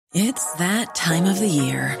It's that time of the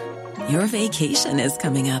year. Your vacation is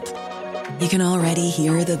coming up. You can already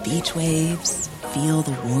hear the beach waves, feel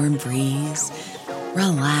the warm breeze,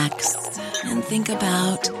 relax, and think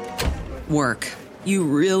about work. You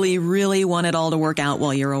really, really want it all to work out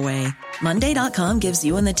while you're away. Monday.com gives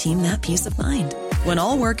you and the team that peace of mind. When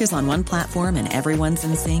all work is on one platform and everyone's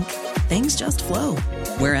in sync, things just flow.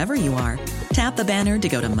 Wherever you are, tap the banner to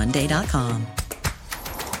go to Monday.com.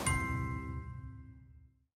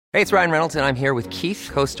 Hey, it's Ryan Reynolds, and I'm here with Keith,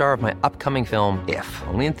 co-star of my upcoming film, If,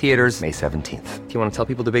 only in theaters May 17th. Do you want to tell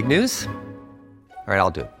people the big news? All right,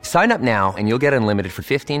 I'll do it. Sign up now and you'll get unlimited for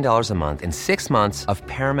 $15 a month and 6 months of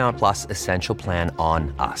Paramount Plus Essential Plan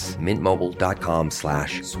on us.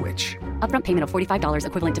 MintMobile.com/switch. Upfront payment of $45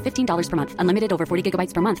 equivalent to $15 per month. Unlimited over 40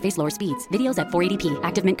 gigabytes per month. Face lower speeds. Videos at 480p.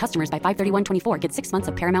 Active Mint customers by 531.24 get 6 months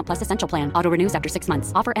of Paramount Plus Essential Plan. Auto renews after 6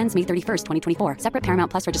 months. Offer ends May 31st, 2024. Separate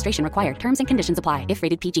Paramount Plus registration required. Terms and conditions apply if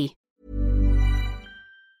rated PG.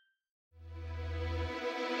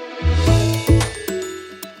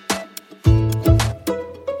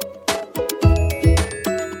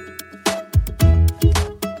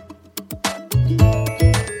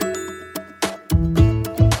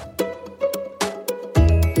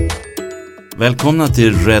 Välkomna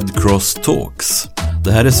till Red Cross Talks.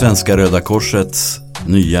 Det här är Svenska Röda Korsets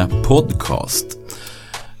nya podcast.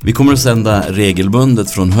 Vi kommer att sända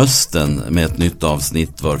regelbundet från hösten med ett nytt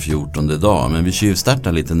avsnitt var 14:e dag. Men vi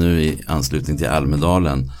tjuvstartar lite nu i anslutning till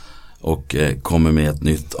Almedalen och kommer med ett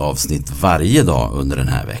nytt avsnitt varje dag under den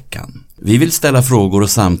här veckan. Vi vill ställa frågor och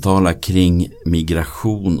samtala kring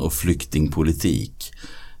migration och flyktingpolitik.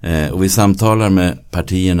 Och vi samtalar med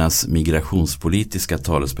partiernas migrationspolitiska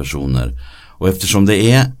talespersoner. Och eftersom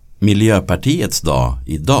det är Miljöpartiets dag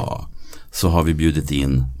idag så har vi bjudit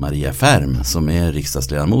in Maria Färm som är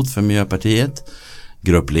riksdagsledamot för Miljöpartiet,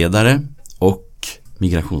 gruppledare och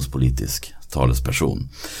migrationspolitisk talesperson.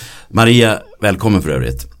 Maria, välkommen för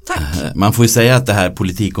övrigt. Tack. Man får ju säga att det här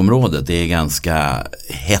politikområdet är ganska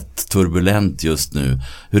hett, turbulent just nu.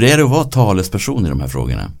 Hur är det att vara talesperson i de här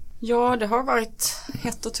frågorna? Ja, det har varit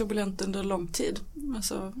hett och turbulent under lång tid.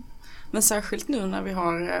 Men särskilt nu när vi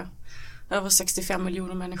har över 65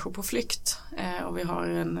 miljoner människor på flykt och vi har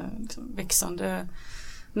en växande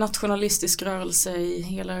nationalistisk rörelse i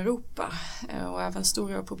hela Europa och även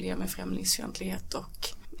stora problem med främlingsfientlighet och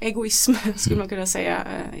egoism skulle man kunna säga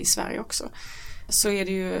i Sverige också. Så är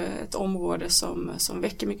det ju ett område som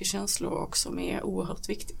väcker mycket känslor och som är oerhört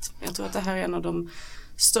viktigt. Jag tror att det här är en av de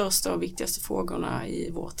största och viktigaste frågorna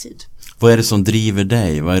i vår tid. Vad är det som driver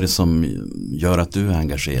dig? Vad är det som gör att du är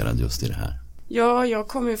engagerad just i det här? Ja, jag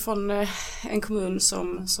kommer ju från en kommun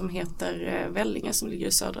som heter Vellinge som ligger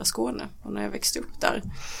i södra Skåne. Och när jag växte upp där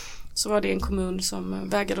så var det en kommun som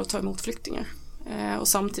vägrade att ta emot flyktingar. Och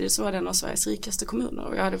samtidigt så var det en av Sveriges rikaste kommuner.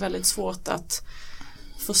 Och jag hade väldigt svårt att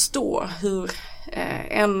förstå hur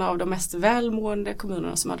en av de mest välmående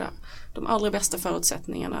kommunerna som hade de allra bästa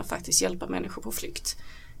förutsättningarna att faktiskt hjälpa människor på flykt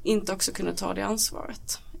inte också kunde ta det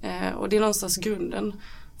ansvaret. Och det är någonstans grunden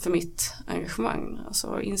för mitt engagemang,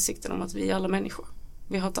 alltså insikten om att vi är alla människor.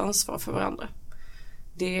 Vi har ett ansvar för varandra.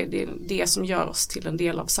 Det är det som gör oss till en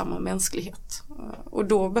del av samma mänsklighet. Och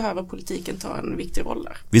då behöver politiken ta en viktig roll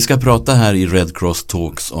där. Vi ska prata här i Red Cross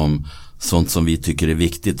Talks om sånt som vi tycker är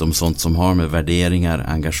viktigt, om sånt som har med värderingar,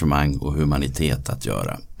 engagemang och humanitet att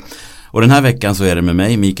göra. Och den här veckan så är det med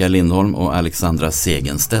mig, Mikael Lindholm och Alexandra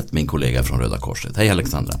Segenstedt, min kollega från Röda Korset. Hej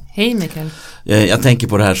Alexandra. Hej Mikael. Jag tänker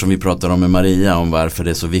på det här som vi pratar om med Maria, om varför det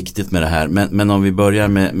är så viktigt med det här. Men om vi börjar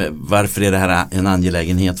med varför är det här en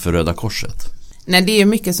angelägenhet för Röda Korset? Nej, det är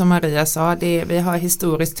mycket som Maria sa. Vi har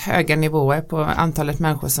historiskt höga nivåer på antalet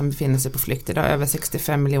människor som befinner sig på flykt idag, över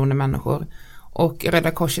 65 miljoner människor. Och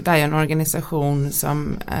Röda Korset är en organisation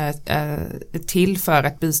som är till för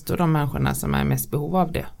att bistå de människorna som är mest behov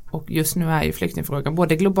av det. Och just nu är ju flyktingfrågan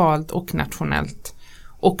både globalt och nationellt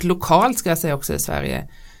och lokalt ska jag säga också i Sverige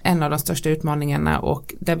en av de största utmaningarna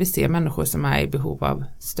och där vi ser människor som är i behov av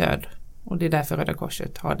stöd. Och det är därför Röda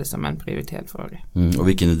Korset har det som en prioriterad fråga. Och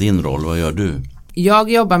vilken är din roll? Vad gör du?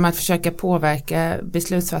 Jag jobbar med att försöka påverka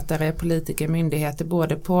beslutsfattare, politiker, myndigheter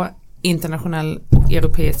både på internationell och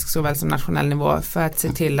europeisk såväl som nationell nivå för att se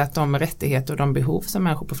till att de rättigheter och de behov som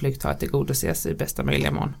människor på flykt har tillgodoses i bästa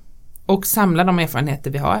möjliga mån. Och samla de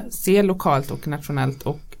erfarenheter vi har, se lokalt och nationellt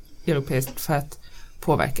och europeiskt för att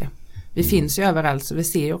påverka. Vi finns ju överallt så vi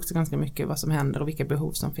ser ju också ganska mycket vad som händer och vilka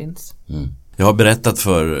behov som finns. Jag har berättat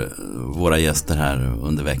för våra gäster här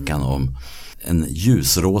under veckan om en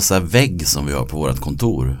ljusrosa vägg som vi har på vårt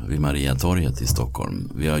kontor vid Mariatorget i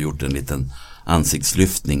Stockholm. Vi har gjort en liten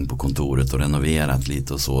ansiktslyftning på kontoret och renoverat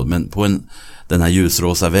lite och så. Men på den här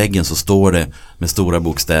ljusrosa väggen så står det med stora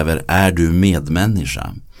bokstäver: är du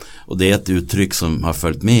medmänniska? Och det är ett uttryck som har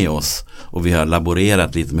följt med oss, och vi har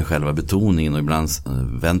laborerat lite med själva betoningen och ibland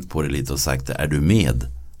vänt på det lite och sagt: är du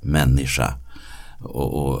medmänniska?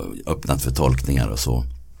 Och öppnat för tolkningar och så.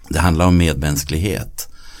 Det handlar om medmänsklighet.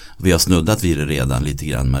 Vi har snuddat vid det redan lite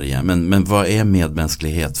grann, Maria. Men vad är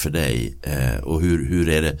medmänsklighet för dig? Och hur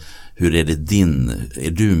är det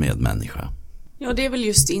är du medmänniska? Ja, det är väl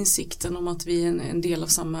just insikten om att vi är en del av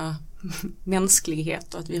samma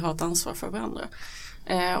mänsklighet och att vi har ett ansvar för varandra.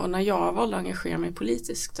 Och när jag valde att engagera mig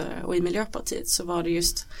politiskt och i Miljöpartiet, så var det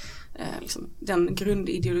just liksom den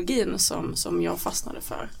grundideologin som jag fastnade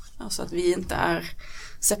för. Alltså att vi inte är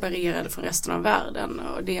separerade från resten av världen,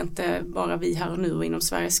 och det är inte bara vi här och nu och inom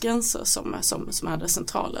Sveriges gränser som är det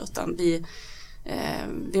centrala, utan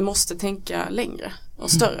vi måste tänka längre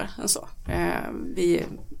och större än så. Vi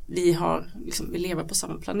lever på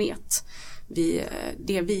samma planet.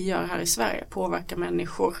 Det vi gör här i Sverige påverkar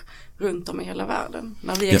människor runt om i hela världen.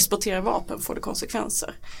 När vi exporterar vapen får det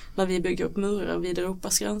konsekvenser. När vi bygger upp murar vid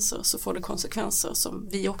Europas gränser så får det konsekvenser som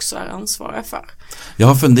vi också är ansvariga för. Jag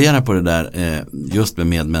har funderat på det där just med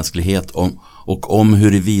medmänsklighet om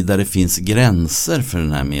huruvida det finns gränser för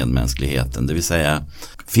den här medmänskligheten. Det vill säga,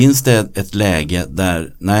 finns det ett läge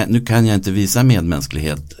där nej, nu kan jag inte visa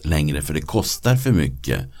medmänsklighet längre för det kostar för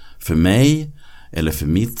mycket för mig eller för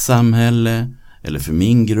mitt samhälle eller för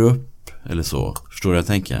min grupp eller så. Förstår du vad jag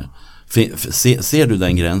tänker? Ser du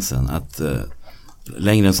den gränsen att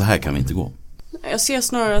längre än så här kan vi inte gå? Jag ser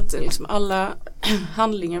snarare att liksom alla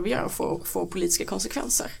handlingar vi gör får politiska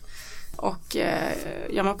konsekvenser. Och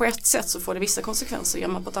gör man på ett sätt så får det vissa konsekvenser, gör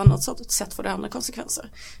man på ett annat sätt får det andra konsekvenser.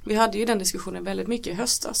 Vi hade ju den diskussionen väldigt mycket i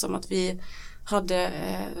höstas om att vi hade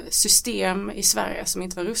system i Sverige som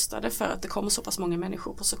inte var rustade för att det kommer så pass många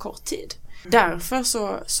människor på så kort tid. Därför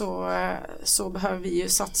så behöver vi ju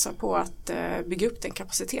satsa på att bygga upp den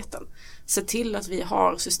kapaciteten. Se till att vi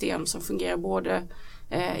har system som fungerar både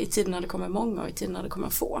i tiden när det kommer många och i tiden när det kommer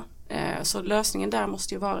få. Så lösningen där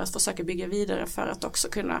måste ju vara att försöka bygga vidare för att också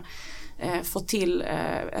kunna få till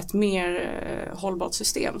ett mer hållbart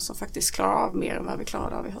system som faktiskt klarar av mer än vad vi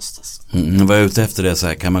klarade av i höstas. Vad jag är ute efter det så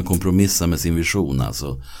här, kan man kompromissa med sin vision?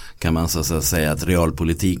 Alltså, kan man så att säga att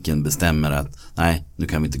realpolitiken bestämmer att nej, nu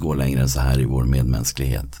kan vi inte gå längre än så här i vår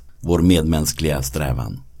medmänsklighet. Vår medmänskliga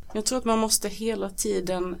strävan. Jag tror att man måste hela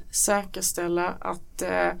tiden säkerställa att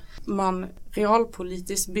man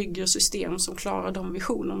realpolitiskt bygger system som klarar de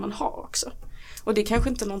visioner man har också. Och det är kanske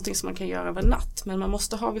inte någonting som man kan göra över natt, men man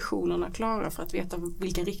måste ha visionerna klara för att veta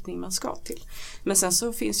vilken riktning man ska till. Men sen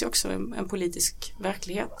så finns ju också en politisk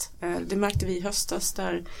verklighet. Det märkte vi i höstas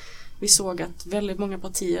där vi såg att väldigt många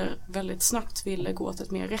partier väldigt snabbt ville gå åt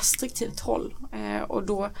ett mer restriktivt håll. Och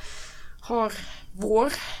då har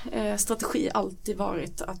vår strategi alltid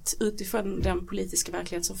varit att utifrån den politiska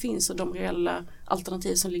verklighet som finns och de reella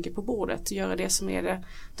alternativ som ligger på bordet göra det som är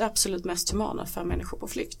det absolut mest humana för människor på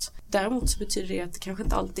flykt. Däremot så betyder det att det kanske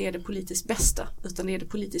inte alltid är det politiskt bästa, utan det är det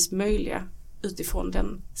politiskt möjliga utifrån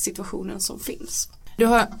den situationen som finns. Du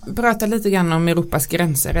har pratat lite grann om Europas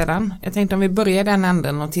gränser redan. Jag tänkte om vi börjar den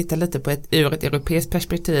änden och tittar lite på ur ett europeiskt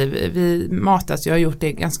perspektiv. Vi matas, jag har gjort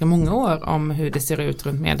det ganska många år, om hur det ser ut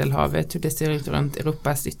runt Medelhavet, hur det ser ut runt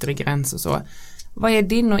Europas yttre gräns och så. Vad är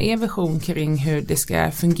din och er vision kring hur det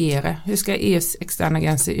ska fungera? Hur ska EUs externa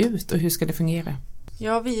gräns se ut och hur ska det fungera?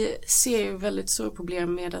 Ja, vi ser ju väldigt stora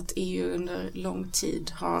problem med att EU under lång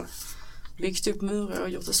tid har byggt upp murar och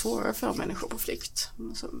gjort det svårare för människor på flykt.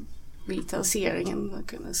 Militariseringen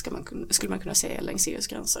skulle man kunna säga längs EUs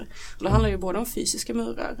gränser. Och det handlar ju både om fysiska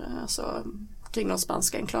murar, alltså kring de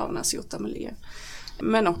spanska enklaverna Ceuta och Melilla,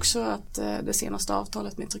 men också att det senaste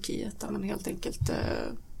avtalet med Turkiet där man helt enkelt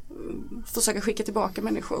försöker skicka tillbaka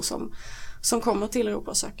människor som kommer till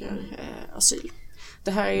Europa och söker asyl.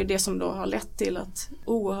 Det här är ju det som då har lett till att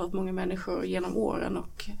oerhört många människor genom åren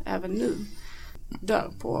och även nu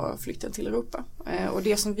dör på flykten till Europa. Och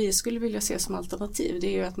det som vi skulle vilja se som alternativ, det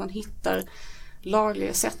är ju att man hittar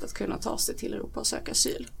lagliga sätt att kunna ta sig till Europa och söka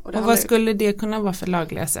asyl. Och vad skulle det kunna vara för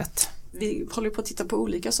lagliga sätt? Vi håller på att titta på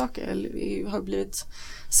olika saker. Vi har blivit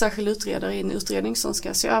särskild utredare i en utredning som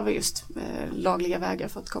ska se över just lagliga vägar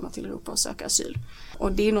för att komma till Europa och söka asyl.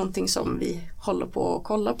 Och det är någonting som vi håller på att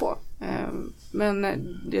kolla på. Men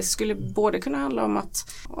det skulle både kunna handla om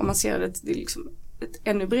att, om man ser det liksom ett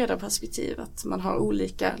ännu bredare perspektiv, att man har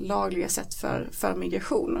olika lagliga sätt för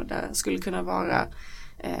migration, och det skulle kunna vara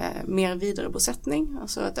mer vidarebosättning,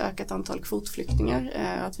 alltså ett ökat antal kvotflyktingar,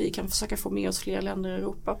 att vi kan försöka få med oss fler länder i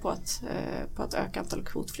Europa på att öka antal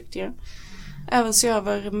kvotflyktingar. Även se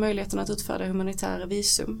över möjligheten att utfärda humanitära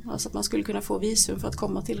visum, alltså att man skulle kunna få visum för att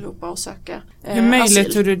komma till Europa och söka Hur möjligt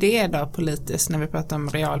asyl. tror du det då politiskt när vi pratar om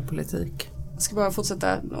realpolitik? Jag ska bara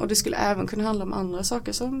fortsätta, och det skulle även kunna handla om andra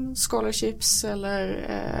saker som scholarships eller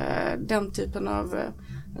den typen av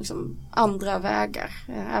liksom, andra vägar.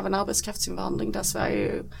 Även arbetskraftsinvandring där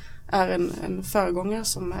Sverige är en föregångare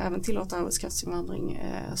som även tillåter arbetskraftsinvandring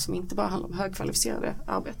som inte bara handlar om högkvalificerade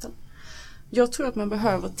arbeten. Jag tror att man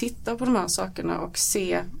behöver titta på de här sakerna och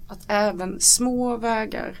se att även små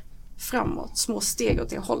vägar framåt, små steg åt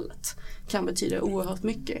det hållet kan betyda oerhört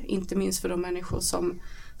mycket. Inte minst för de människor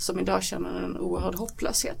som idag känner en oerhörd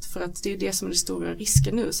hopplöshet. För att det är det som är det stora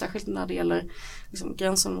risken nu, särskilt när det gäller liksom,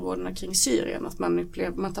 gränsområdena kring Syrien. Att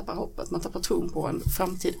man tappar hoppet, man tappar tron på en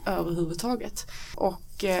framtid överhuvudtaget. Och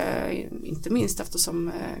inte minst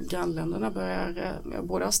eftersom grannländerna börjar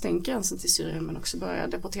både ha stängt gränsen till Syrien men också börjar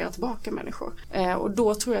deportera tillbaka människor. Och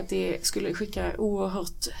då tror jag att det skulle skicka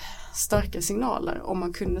oerhört starka signaler om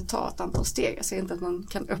man kunde ta ett antal steg. Jag säger inte att man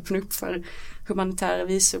kan öppna upp för humanitära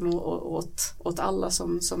visum åt alla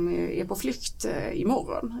som är på flykt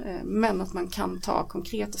imorgon. Men att man kan ta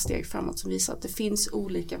konkreta steg framåt som visar att det finns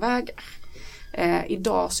olika vägar.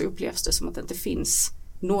 Idag så upplevs det som att det inte finns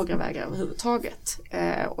några vägar överhuvudtaget.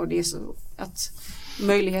 Och det är så att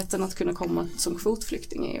möjligheten att kunna komma som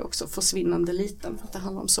kvotflykting är också försvinnande liten för att det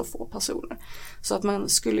handlar om så få personer. Så att man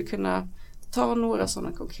skulle kunna ta några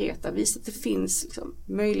sådana konkreta, visa att det finns liksom,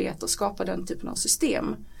 möjlighet att skapa den typen av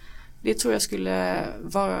system. Det tror jag skulle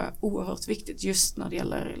vara oerhört viktigt just när det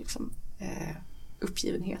gäller liksom,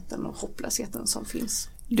 uppgivenheten och hopplösheten som finns.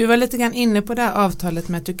 Du var lite grann inne på det här avtalet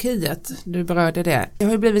med Turkiet. Du berörde det. Det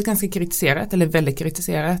har ju blivit ganska kritiserat, eller väldigt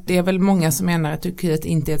kritiserat. Det är väl många som menar att Turkiet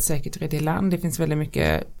inte är ett säkert tredje land. Det finns väldigt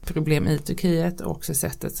mycket problem i Turkiet och också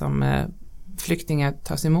sättet som flyktingar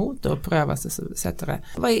tas emot och prövas etc.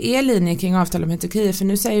 Vad är er linje kring avtalet med Turkiet? För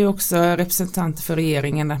nu säger ju också representanter för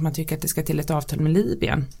regeringen att man tycker att det ska till ett avtal med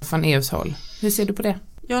Libyen från EUs håll. Hur ser du på det?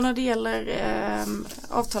 Ja, när det gäller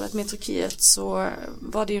avtalet med Turkiet så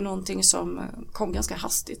var det ju någonting som kom ganska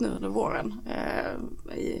hastigt nu under våren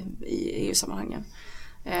i EU-sammanhangen.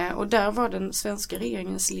 Och där var den svenska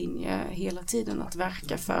regeringens linje hela tiden att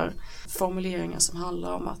verka för formuleringar som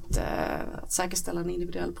handlar om att säkerställa en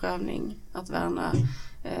individuell prövning, att värna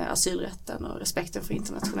asylrätten och respekten för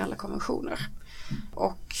internationella konventioner.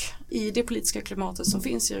 Och i det politiska klimatet som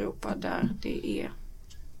finns i Europa där det är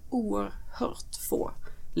oerhört få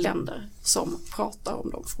länder som pratar om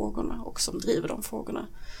de frågorna och som driver de frågorna,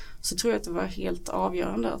 så tror jag att det var helt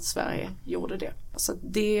avgörande att Sverige gjorde det. Alltså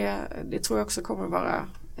det tror jag också kommer vara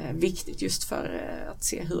viktigt just för att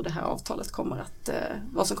se hur det här avtalet kommer att,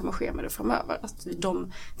 vad som kommer ske med det framöver. Att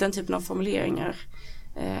den typen av formuleringar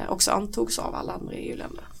också antogs av alla andra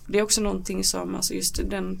EU-länder. Det är också någonting som, alltså just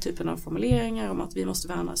den typen av formuleringar om att vi måste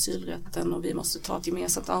värna asylrätten och vi måste ta ett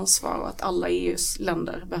gemensamt ansvar och att alla EUs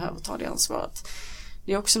länder behöver ta det ansvaret.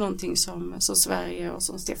 Det är också någonting som Sverige och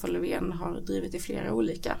som Stefan Löfven har drivit i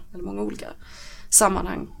många olika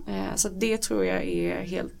sammanhang. Så det tror jag är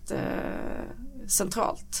helt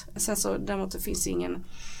centralt. Sen så däremot det finns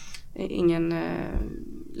ingen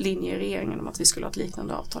linje i regeringen om att vi skulle ha ett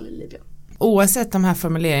liknande avtal i Libyen. Oavsett de här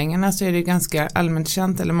formuleringarna så är det ganska allmänt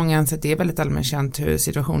känt, eller många anser att det är väldigt allmänt känt hur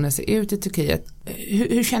situationen ser ut i Turkiet.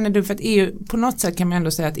 Hur känner du, för att EU, på något sätt kan man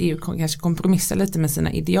ändå säga att EU kanske kompromissar lite med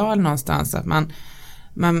sina ideal någonstans, att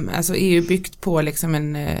alltså EU byggt på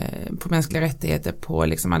liksom på mänskliga rättigheter, på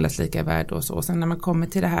liksom allas lika värde och så. Och sen när man kommer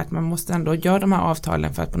till det här att man måste ändå göra de här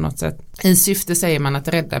avtalen för att på något sätt, i syfte säger man att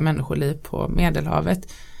rädda människoliv på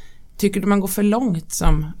Medelhavet. Tycker du man går för långt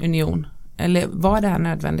som union? Eller var det här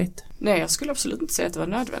nödvändigt? Nej, jag skulle absolut inte säga att det var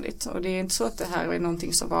nödvändigt. Och det är inte så att det här är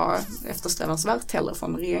någonting som var eftersträvansvärt heller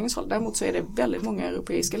från regeringens håll. Däremot så är det väldigt många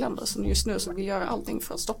europeiska länder som just nu som vill göra allting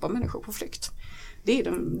för att stoppa människor på flykt. Det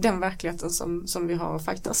är den verkligheten som vi har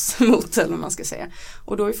faktiskt mot, eller vad man ska säga.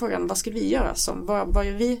 Och då är frågan, vad ska vi göra? Vad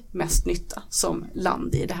gör vi mest nytta som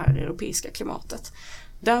land i det här europeiska klimatet?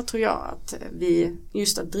 Där tror jag att vi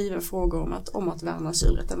just att driva frågor om att värna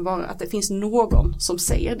asylrätten, att det finns någon som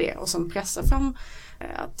säger det och som pressar fram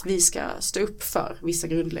att vi ska stå upp för vissa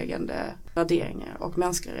grundläggande värderingar och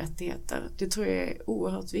mänskliga rättigheter. Det tror jag är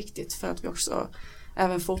oerhört viktigt för att vi också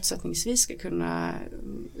även fortsättningsvis ska kunna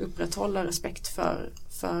upprätthålla respekt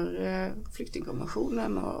för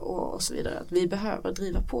flyktingkonventionen och så vidare. Att vi behöver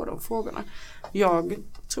driva på de frågorna. Jag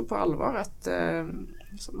tror på allvar att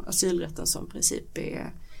asylrätten som princip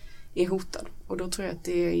är hotad. Och då tror jag att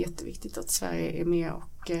det är jätteviktigt att Sverige är med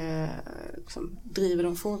och liksom driver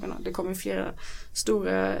de frågorna. Det kommer flera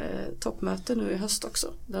stora toppmöten nu i höst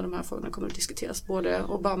också där de här frågorna kommer att diskuteras. Både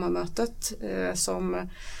Obama-mötet som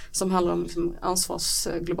handlar om liksom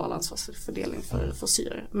global ansvarsfördelning för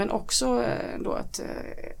Syrien, men också då ett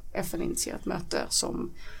FN-initierat möte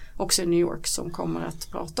som också i New York som kommer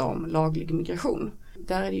att prata om laglig migration.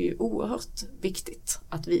 Där är det ju oerhört viktigt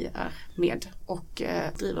att vi är med och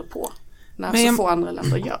driver på när så få andra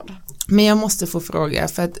länder gör det. Men jag måste få fråga,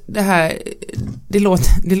 för att det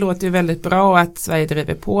låter ju väldigt bra att Sverige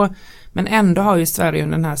driver på, men ändå har ju Sverige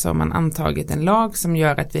under den här sommaren antagit en lag som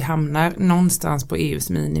gör att vi hamnar någonstans på EUs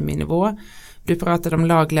miniminivå. Du pratade om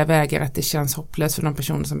lagliga vägar, att det känns hopplöst för de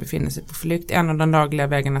personer som befinner sig på flykt. En av de lagliga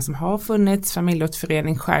vägarna som har funnits,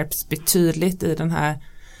 familjeåterförening, skärps betydligt i den här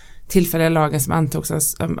tillfälliga lagen som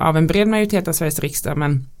antogs av en bred majoritet av Sveriges riksdag,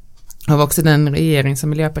 men av också den regering som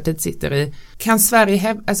Miljöpartiet sitter i. Kan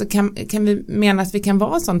Sverige, kan vi mena att vi kan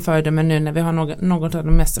vara en sån föredöme nu när vi har något av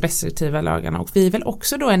de mest restriktiva lagarna? Och vi är väl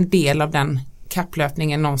också då en del av den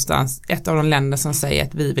kapplöpningen någonstans, ett av de länder som säger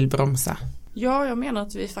att vi vill bromsa. Ja, jag menar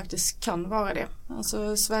att vi faktiskt kan vara det.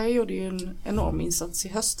 Alltså, Sverige gjorde ju en enorm insats i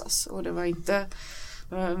höstas och det var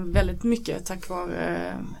väldigt mycket tack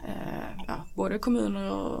vare både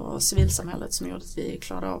kommuner och civilsamhället som gjorde att vi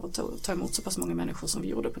klarade av att ta emot så pass många människor som vi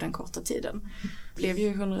gjorde på den korta tiden. Det blev ju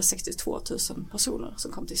 162 000 personer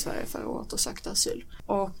som kom till Sverige förra året och sökte asyl.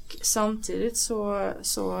 Och samtidigt så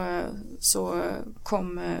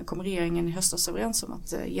kom regeringen i höstas överens om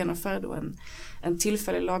att genomföra då en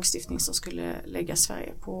tillfällig lagstiftning som skulle lägga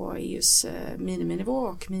Sverige på EUs miniminivå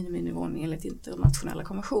och miniminivån enligt internationella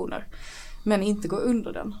konventioner. Men inte gå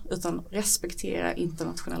under den, utan respektera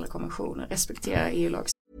internationella konventioner, respektera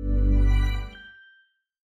EU-lagstiftning.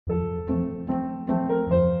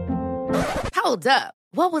 Hold up.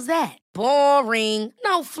 What was that? Boring.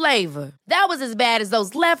 No flavor. That was as bad as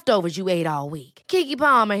those leftovers you ate all week. Keke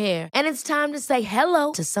Palmer here, and it's time to say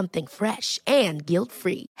hello to something fresh and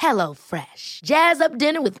guilt-free. Hello Fresh. Jazz up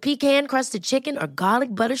dinner with pecan-crusted chicken or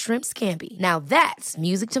garlic butter shrimp scampi. Now that's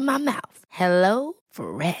music to my mouth. Hello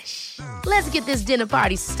Fresh. Let's get this dinner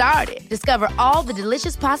party started. Discover all the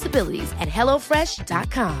delicious possibilities at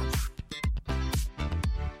hellofresh.com.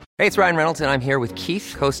 Hey, it's Ryan Reynolds, and I'm here with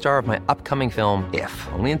Keith, co-star of my upcoming film, If,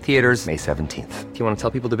 only in theaters May 17th. Do you want to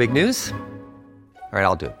tell people the big news? All right,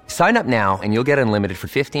 I'll do it. Sign up now and you'll get unlimited for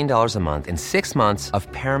 $15 a month and 6 months of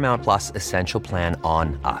Paramount Plus Essential Plan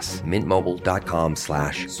on us.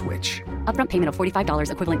 MintMobile.com/switch. Upfront payment of $45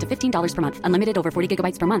 equivalent to $15 per month. Unlimited over 40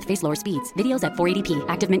 gigabytes per month. Face lower speeds. Videos at 480p.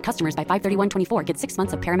 Active Mint customers by 531.24 get 6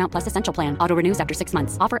 months of Paramount Plus Essential Plan. Auto renews after 6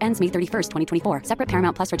 months. Offer ends May 31st, 2024. Separate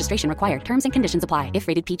Paramount Plus registration required. Terms and conditions apply if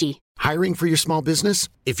rated PG. Hiring for your small business?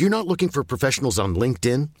 If you're not looking for professionals on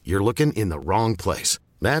LinkedIn, you're looking in the wrong place.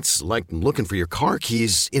 That's like looking for your car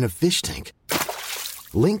keys in a fish tank.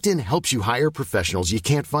 LinkedIn helps you hire professionals you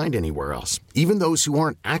can't find anywhere else, even those who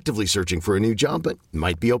aren't actively searching for a new job but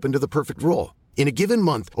might be open to the perfect role. In a given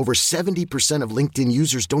month, over 70% of LinkedIn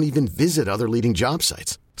users don't even visit other leading job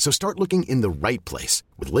sites. So start looking in the right place.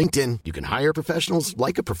 With LinkedIn, you can hire professionals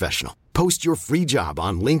like a professional. Post your free job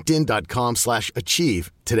on linkedin.com/achieve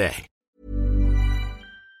today.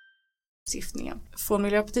 Från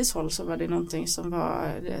Miljöpartiets håll så var det någonting som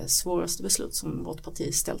var det svåraste beslut som vårt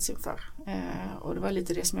parti ställts inför. Och det var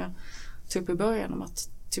lite det som jag tog upp i början om att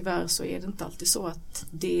tyvärr så är det inte alltid så att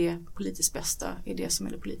det politiskt bästa är det som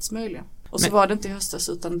är det politiskt möjliga. Och så var det inte i höstas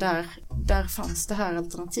utan där fanns det här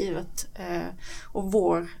alternativet. Och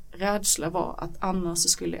vår rädsla var att annars så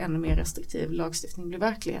skulle ännu mer restriktiv lagstiftning bli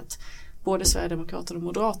verklighet. Både Sverigedemokraterna och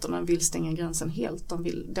Moderaterna vill stänga gränsen helt. De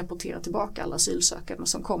vill deportera tillbaka alla asylsökande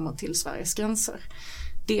som kommer till Sveriges gränser.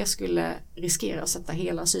 Det skulle riskera att sätta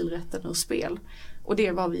hela asylrätten ur spel. Och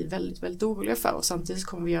det var vi väldigt, väldigt oroliga för. Och samtidigt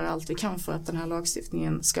kommer vi göra allt vi kan för att den här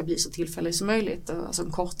lagstiftningen ska bli så tillfällig som möjligt. Alltså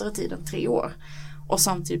en kortare tid än 3 år. Och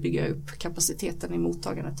samtidigt bygga upp kapaciteten i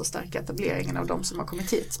mottagandet och stärka etableringen av de som har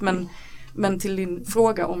kommit hit. Men till din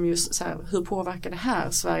fråga om just så här, hur påverkar det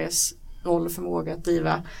här Sveriges roll och förmåga att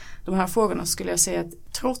driva de här frågorna, skulle jag säga att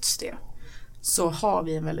trots det så har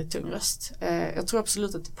vi en väldigt tung röst. Jag tror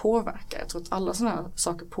absolut att det påverkar. Jag tror att alla sådana här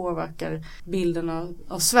saker påverkar bilden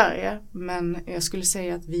av Sverige. Men jag skulle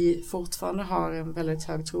säga att vi fortfarande har en väldigt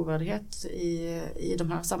hög trovärdighet i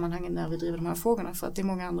de här sammanhangen när vi driver de här frågorna. För att det är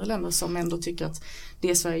många andra länder som ändå tycker att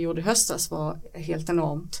det Sverige gjorde i höstas var helt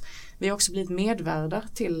enormt. Vi har också blivit medvärdar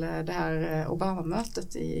till det här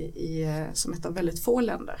Obama-mötet som ett av väldigt få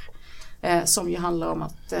länder. som ju handlar om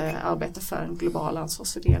att arbeta för en global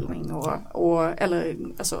ansvarsfördelning eller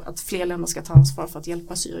alltså att fler länder ska ta ansvar för att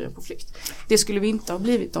hjälpa syrier på flykt. Det skulle vi inte ha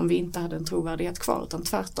blivit om vi inte hade en trovärdighet kvar, utan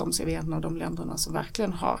tvärtom så är vi en av de länderna som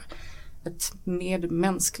verkligen har ett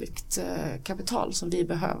medmänskligt kapital som vi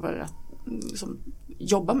behöver liksom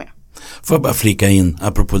jobba med. Får jag bara flika in,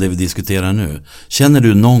 apropå det vi diskuterar nu. Känner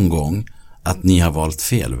du någon gång att ni har valt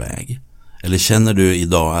fel väg? Eller känner du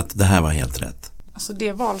idag att det här var helt rätt? Alltså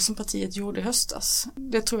det val som partiet gjorde i höstas,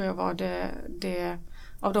 det tror jag var det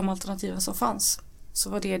av de alternativen som fanns, så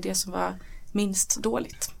var det som var minst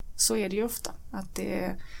dåligt. Så är det ju ofta, att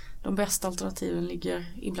de bästa alternativen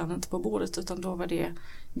ligger ibland inte på bordet, utan då var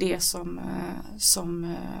det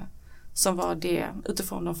som var det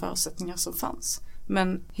utifrån de förutsättningar som fanns.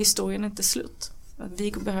 Men historien är inte slut.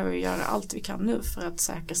 Vi behöver göra allt vi kan nu för att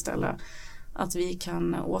säkerställa att vi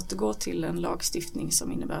kan återgå till en lagstiftning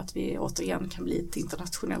som innebär att vi återigen kan bli ett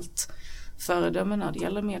internationellt föredöme när det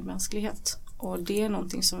gäller medmänsklighet. Och det är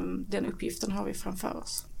någonting den uppgiften har vi framför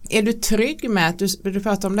oss. Är du trygg med att du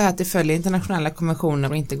pratar om det här att det följer internationella konventioner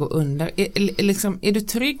och inte går under? Är du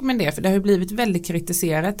trygg med det? För det har ju blivit väldigt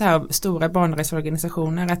kritiserat här av stora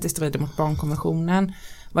barnrättsorganisationer att det strider mot barnkonventionen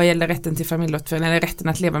vad gäller rätten till familjeåterförening eller rätten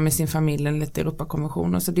att leva med sin familj enligt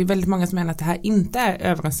Europakonventionen. Så det är väldigt många som menar att det här inte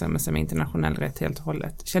är överensstämmelse med internationell rätt helt och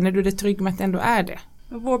hållet. Känner du dig trygg med att det ändå är det?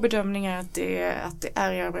 Vår bedömning är att det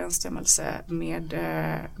är i överensstämmelse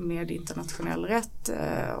med internationell rätt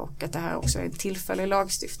och att det här också är en tillfällig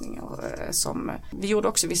lagstiftning. Som vi gjorde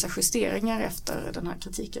också vissa justeringar efter den här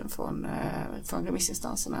kritiken från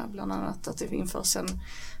remissinstanserna, bland annat att det införs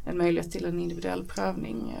en möjlighet till en individuell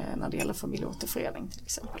prövning när det gäller familjeåterförening till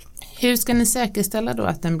exempel. Hur ska ni säkerställa då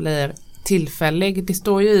att den blir tillfällig? Det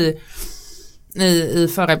står ju i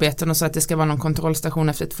förarbeten och så att det ska vara någon kontrollstation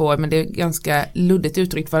efter 2 år, men det är ganska luddigt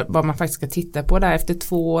uttryckt vad man faktiskt ska titta på där efter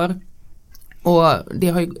 2 år. Och det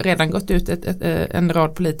har ju redan gått ut en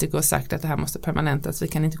rad politiker och sagt att det här måste permanentas. Vi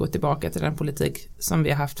kan inte gå tillbaka till den politik som vi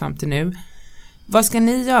har haft fram till nu. Vad ska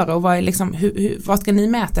ni göra och vad ska ni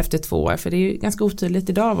mäta efter 2 år? För det är ju ganska otydligt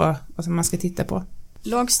idag vad som man ska titta på.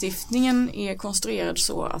 Lagstiftningen är konstruerad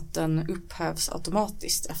så att den upphävs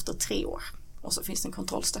automatiskt efter 3 år. Och så finns det en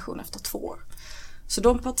kontrollstation efter 2 år. Så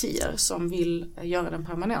de partier som vill göra den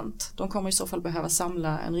permanent, de kommer i så fall behöva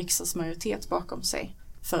samla en riksdagsmajoritet bakom sig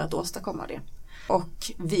för att åstadkomma det.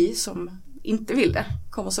 Och vi som inte vill det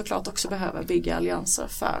kommer såklart också behöva bygga allianser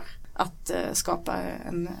för att skapa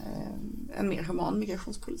en mer human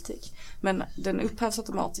migrationspolitik. Men den upphävs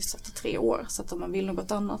automatiskt efter 3 år, så att om man vill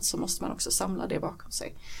något annat så måste man också samla det bakom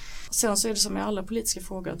sig. Sen så är det som med alla politiska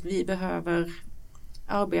frågor att vi behöver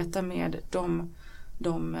arbeta med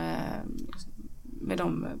de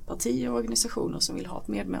partier och organisationer som vill ha ett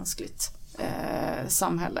medmänskligt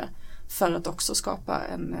samhälle för att också skapa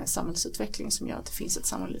en samhällsutveckling som gör att det finns ett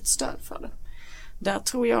samhälleligt stöd för det. Där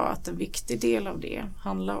tror jag att en viktig del av det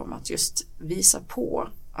handlar om att just visa på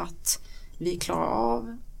att vi klarar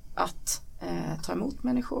av att ta emot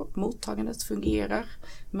människor, mottagandet fungerar,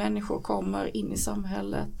 människor kommer in i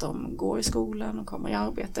samhället, de går i skolan, de kommer i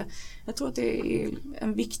arbete. Jag tror att det är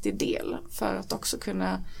en viktig del för att också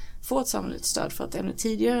kunna få ett samhälleligt stöd för att ännu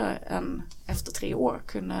tidigare än efter 3 år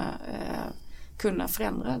kunna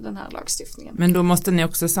förändra den här lagstiftningen. Men då måste ni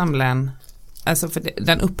också samla alltså för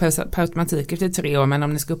den upphävs på automatik efter 3 år, men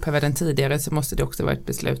om ni ska upphäva den tidigare så måste det också vara ett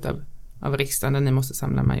beslut av riksdagen där ni måste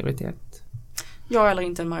samla majoritet. Ja, eller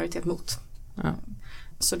inte en majoritet mot. Ja.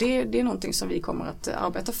 Så det är någonting som vi kommer att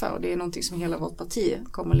arbeta för, och det är någonting som hela vårt parti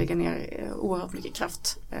kommer lägga ner oerhört mycket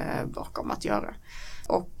kraft bakom att göra.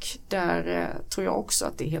 Och där tror jag också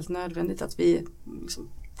att det är helt nödvändigt att vi liksom,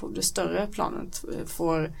 på det större planet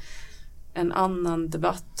får en annan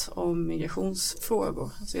debatt om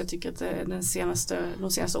migrationsfrågor. Alltså jag tycker att de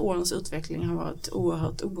senaste årens utveckling har varit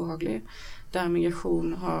oerhört obehaglig, där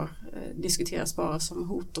migration har diskuterats bara som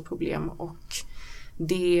hot och problem, och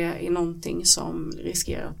det är någonting som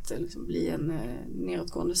riskerar att liksom bli en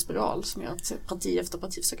nedåtgående spiral som gör att parti efter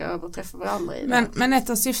parti försöker överträffa varandra i det. Men ett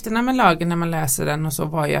av syftena med lagen när man läser den och så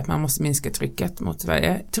var ju att man måste minska trycket mot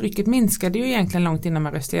Sverige. Trycket minskade ju egentligen långt innan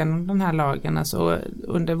man röstade igenom den här lagen. Alltså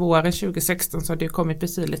under våren 2016 så har det ju kommit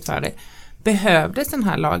betydligt färre. Behövdes den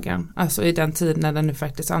här lagen, alltså i den tid när den nu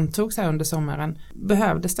faktiskt antogs här under sommaren,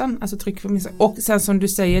 behövdes den, alltså tryck för minska? Och sen som du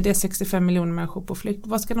säger, det är 65 miljoner människor på flykt.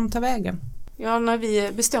 Vad ska de ta vägen? Ja, när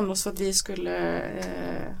vi bestämde oss för att vi skulle,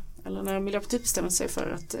 eller när Miljöpartiet bestämde sig för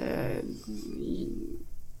att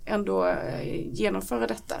ändå genomföra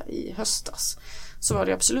detta i höstas, så var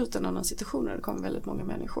det absolut en annan situation när det kom väldigt många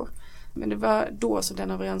människor. Men det var då som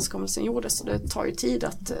den överenskommelsen gjordes, och det tar ju tid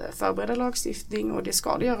att förbereda lagstiftning, och det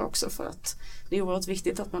ska det göra också, för att det är oerhört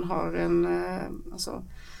viktigt att man har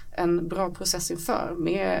en bra process inför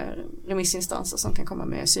med remissinstanser som kan komma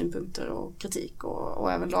med synpunkter och kritik,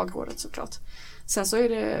 och även lagrådet såklart. Sen så är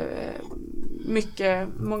det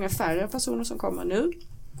många färre personer som kommer nu.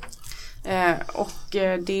 Och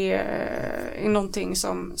det är någonting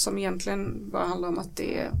som egentligen bara handlar om att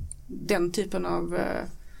det är den typen av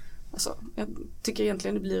jag tycker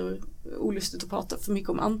egentligen det blir olustigt att prata för mycket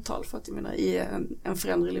om antal, för att jag menar, i en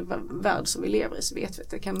föränderlig värld som vi lever i så vet vi att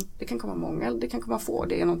det kan komma många eller det kan komma få,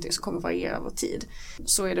 det är någonting som kommer variera över tid.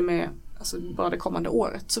 Så är det med bara det kommande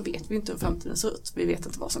året, så vet vi inte hur framtiden ser ut, vi vet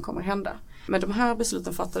inte vad som kommer hända. Men de här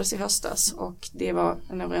besluten fattades i höstas, och det var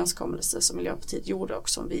en överenskommelse som Miljöpartiet gjorde och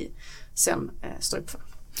som vi sen står upp för.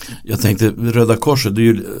 Jag tänkte, Röda Korset,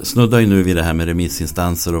 du snuddar ju nu vid det här med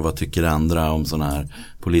remissinstanser och vad tycker andra om sådana här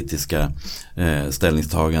politiska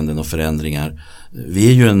ställningstaganden och förändringar. Vi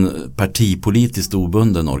är ju en partipolitiskt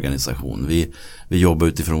obunden organisation. Vi jobbar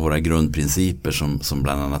utifrån våra grundprinciper som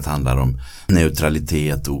bland annat handlar om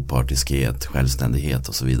neutralitet, opartiskhet, självständighet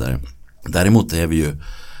och så vidare. Däremot är vi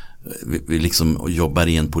liksom jobbar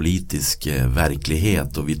i en politisk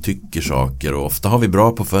verklighet, och vi tycker saker, och ofta har vi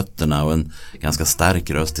bra på fötterna och en ganska stark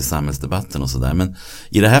röst i samhällsdebatten och sådär. Men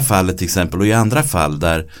i det här fallet till exempel, och i andra fall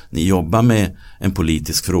där ni jobbar med en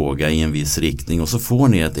politisk fråga i en viss riktning, och så får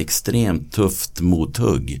ni ett extremt tufft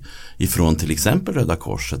mothugg ifrån till exempel Röda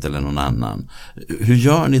Korset eller någon annan. Hur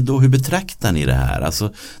gör ni då? Hur betraktar ni det här?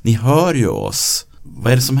 Alltså, ni hör ju oss.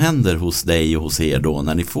 Vad är det som händer hos dig och hos er då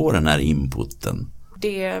när ni får den här inputen?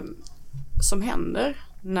 Det som händer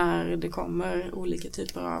när det kommer olika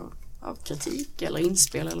typer av kritik eller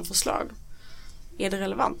inspel eller förslag, är det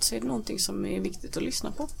relevant så är det någonting som är viktigt att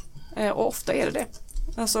lyssna på. Och ofta är det.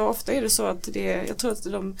 Alltså ofta är det så att jag tror att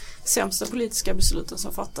de sämsta politiska besluten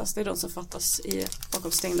som fattas, det är de som fattas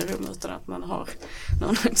bakom stängda rum utan att man har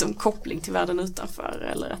någon liksom koppling till världen utanför,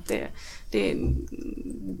 eller att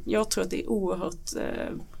jag tror att det är oerhört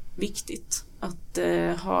viktigt att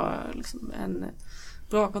ha liksom en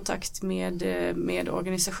bra kontakt med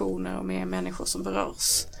organisationer och med människor som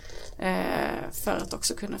berörs, för att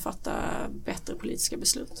också kunna fatta bättre politiska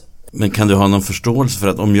beslut. Men kan du ha någon förståelse för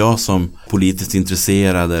att om jag som politiskt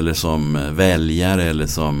intresserad eller som väljare eller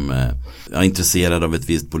som intresserad av ett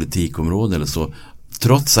visst politikområde eller så,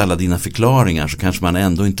 trots alla dina förklaringar så kanske man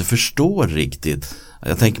ändå inte förstår riktigt.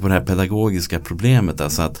 Jag tänker på det här pedagogiska problemet,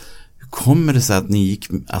 alltså att hur kommer det sig att ni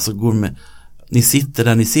ni sitter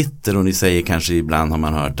där ni sitter, och ni säger kanske ibland har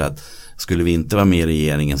man hört att skulle vi inte vara med i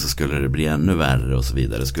regeringen så skulle det bli ännu värre och så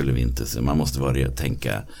vidare. Skulle vi inte, så man måste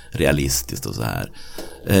tänka realistiskt och så här.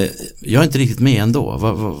 Jag är inte riktigt med ändå.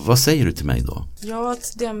 Vad säger du till mig då? Ja,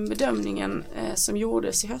 att den bedömningen som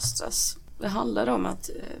gjordes i höstas, det handlade om att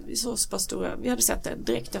vi hade sett det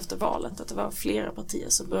direkt efter valet, att det var flera partier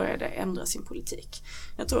som började ändra sin politik.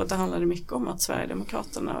 Jag tror att det handlade mycket om att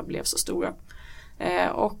Sverigedemokraterna blev så stora.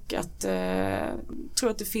 Och att tror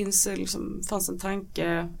att det fanns en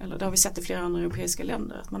tanke, eller det har vi sett i flera andra europeiska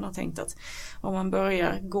länder, att man har tänkt att om man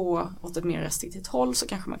börjar gå åt ett mer restriktivt håll så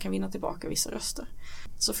kanske man kan vinna tillbaka vissa röster.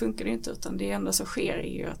 Så funkar det inte, utan det enda som sker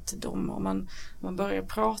är ju att om man börjar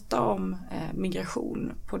prata om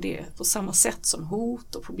migration på samma sätt som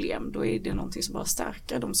hot och problem, då är det någonting som bara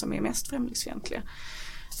stärker de som är mest främlingsfientliga.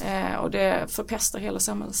 Och det förpestar hela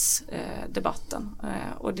samhällsdebatten,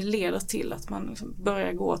 och det leder till att man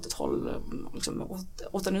börjar gå åt ett håll,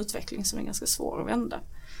 åt en utveckling som är ganska svår att vända.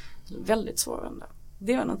 Väldigt svår att vända.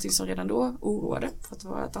 Det var någonting som redan då oroade, för att det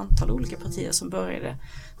var ett antal olika partier som började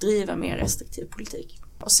driva mer restriktiv politik.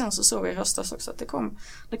 Och sen så såg vi i höstas också att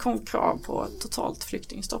det kom krav på totalt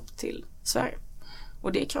flyktingstopp till Sverige.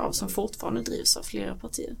 Och det är krav som fortfarande drivs av flera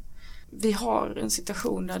partier. Vi har en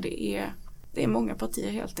situation där det är många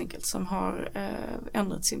partier helt enkelt som har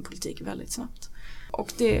ändrat sin politik väldigt snabbt.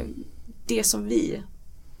 Och det som vi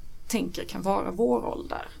tänker kan vara vår roll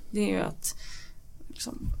där, det är ju att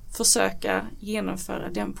försöka genomföra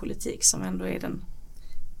den politik som ändå är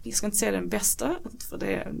jag ska inte säga den bästa, för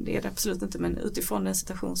det är det absolut inte, men utifrån den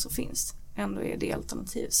situation som finns ändå är det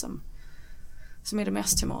alternativ som är det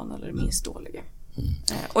mest humana eller det minst dåliga.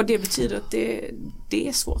 Och det betyder att det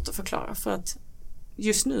är svårt att förklara, för att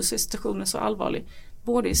just nu så är situationen så allvarlig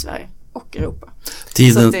både i Sverige och Europa.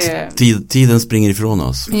 Tiden springer ifrån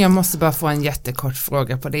oss. Jag måste bara få en jättekort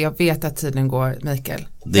fråga på det. Jag vet att tiden går, Mikael.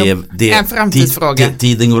 En framtidsfråga.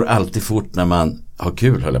 Tiden går alltid fort när man har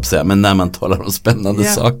kul, höll jag på att säga, men när man talar om spännande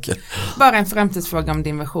saker. Bara en framtidsfråga om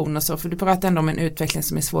din version och så, för du pratar ändå om en utveckling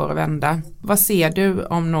som är svår att vända. Vad ser du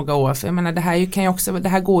om några år? För jag menar, det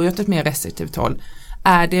här går ju åt ett mer restriktivt håll.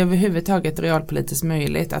 är det överhuvudtaget realpolitiskt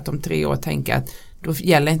möjligt att om 3 år tänka att då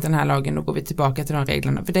gäller inte den här lagen, då går vi tillbaka till de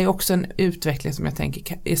reglerna? För det är också en utveckling som jag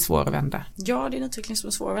tänker är svår att vända. Ja, det är en utveckling som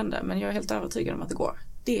är svår att vända, men jag är helt övertygad om att det går.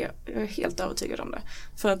 Jag är helt övertygad om det.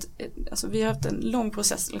 För att alltså, vi har haft en lång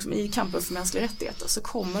process liksom, i kampen för mänskliga rättigheter, så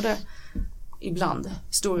kommer det ibland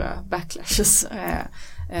stora backlashes.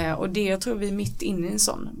 Och det jag tror vi är mitt inne i en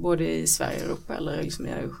sån, både i Sverige och Europa, eller liksom,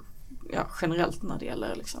 generellt när det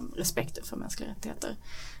gäller liksom, respekten för mänskliga rättigheter.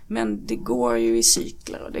 Men det går ju i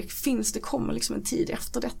cykler och det kommer liksom en tid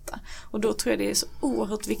efter detta. Och då tror jag det är så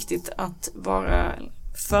oerhört viktigt att vara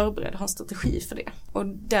förberedd, ha en strategi för det. Och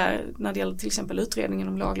där, när det gäller till exempel utredningen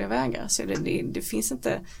om lagliga vägar, så det finns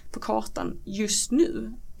inte på kartan just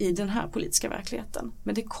nu i den här politiska verkligheten.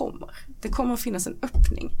 Men det kommer att finnas en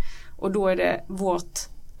öppning. Och då är det vårt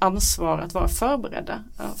ansvar att vara förberedda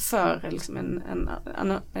för liksom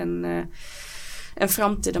en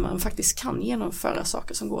framtid där man faktiskt kan genomföra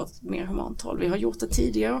saker som går åt mer humant håll. Vi har gjort det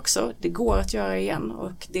tidigare också. Det går att göra igen,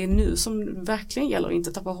 och det är nu som verkligen gäller att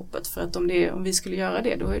inte tappa hoppet, för att om vi skulle göra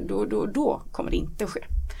det då kommer det inte att ske.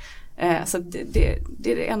 Så det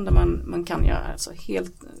är det enda man kan göra, alltså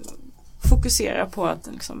helt fokusera på att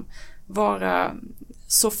liksom vara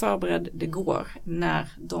så förberedd det går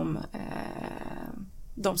när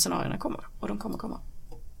de scenarierna kommer, och de kommer komma.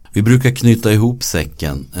 Vi brukar knyta ihop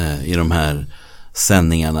säcken i de här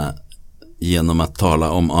sändningarna genom att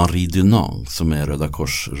tala om Henri Dunant, som är Röda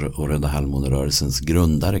Kors och Röda Halvmånerörelsens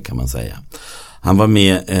grundare, kan man säga. Han var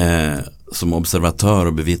med som observatör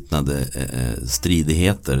och bevittnade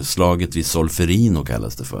stridigheter, slaget vid Solferino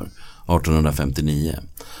kallas det för, 1859.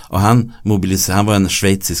 Och han var en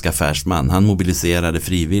schweizisk affärsman. Han mobiliserade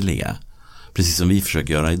frivilliga, precis som vi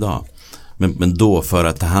försöker göra idag. Men då för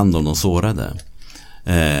att ta hand om de sårade.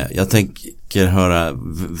 Jag tänker höra,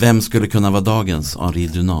 vem skulle kunna vara dagens Henri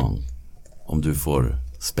Dunant, om du får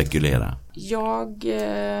spekulera? Jag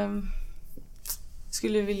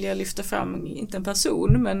skulle vilja lyfta fram, inte en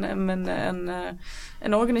person, men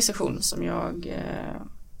en organisation som jag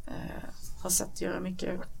har sett göra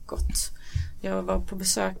mycket gott. Jag var på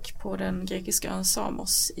besök på den grekiska ön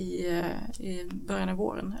Samos i början av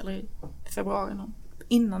våren, eller i februari,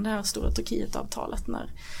 innan det här stora Turkiet-avtalet,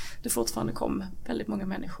 när det fortfarande kom väldigt många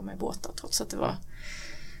människor med båtar trots att det var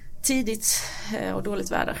tidigt och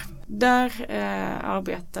dåligt väder. Där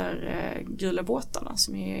arbetar Gula båtarna,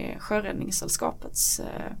 som är Sjöräddningssällskapets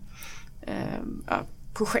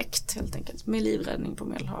projekt helt enkelt, med livräddning på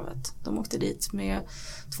Medelhavet. De åkte dit med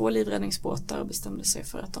 2 livräddningsbåtar och bestämde sig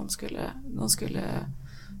för att de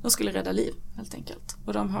skulle rädda liv helt enkelt.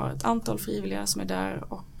 Och de har ett antal frivilliga som är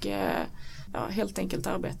där och helt enkelt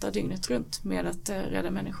arbetar dygnet runt med att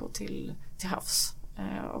rädda människor till havs.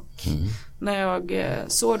 Och när jag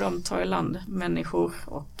såg dem ta i land människor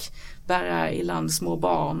och bära i land små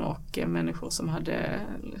barn och människor som hade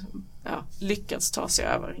lyckats ta sig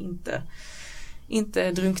över,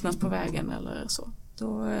 inte drunknat på vägen eller så,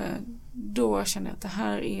 då kände jag att det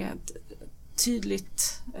här är ett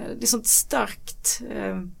tydligt, det är sånt starkt,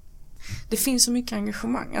 det finns så mycket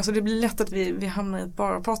engagemang. Alltså det blir lätt att vi hamnar i att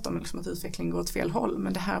bara prata om liksom att utvecklingen går åt fel håll,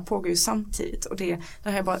 men det här pågår ju samtidigt, och det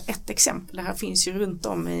här är bara ett exempel. Det här finns ju runt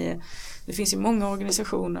om det finns ju många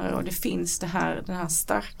organisationer, och det finns den här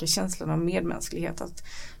starka känslan av medmänsklighet, att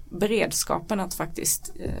beredskapen att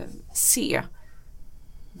faktiskt se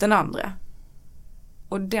den andra,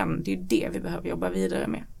 och det är ju det vi behöver jobba vidare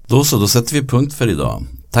med. Då sätter vi punkt för idag.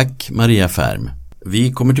 Tack Maria Färm.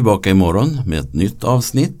 Vi kommer tillbaka imorgon med ett nytt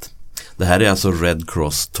avsnitt. Det här är alltså Red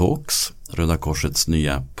Cross Talks, Röda Korsets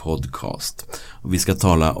nya podcast. Och vi ska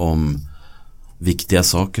tala om viktiga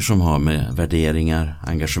saker som har med värderingar,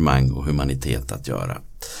 engagemang och humanitet att göra.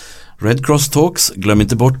 Red Cross Talks, glöm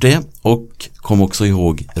inte bort det, och kom också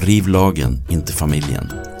ihåg, riv lagen, inte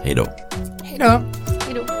familjen. Hej då. Hej då.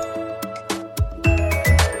 Hej då.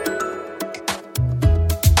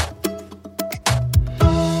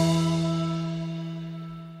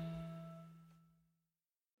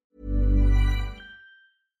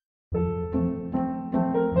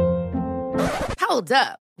 Hold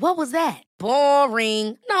up. What was that?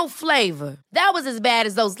 Boring. No flavor. That was as bad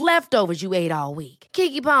as those leftovers you ate all week.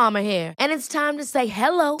 Keke Palmer here, and it's time to say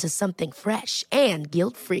hello to something fresh and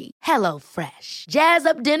guilt-free. Hello Fresh. Jazz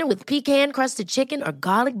up dinner with pecan-crusted chicken or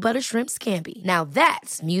garlic butter shrimp scampi. Now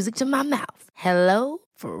that's music to my mouth. Hello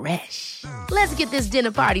Fresh. Let's get this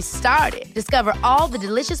dinner party started. Discover all the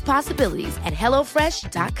delicious possibilities at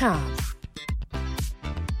HelloFresh.com.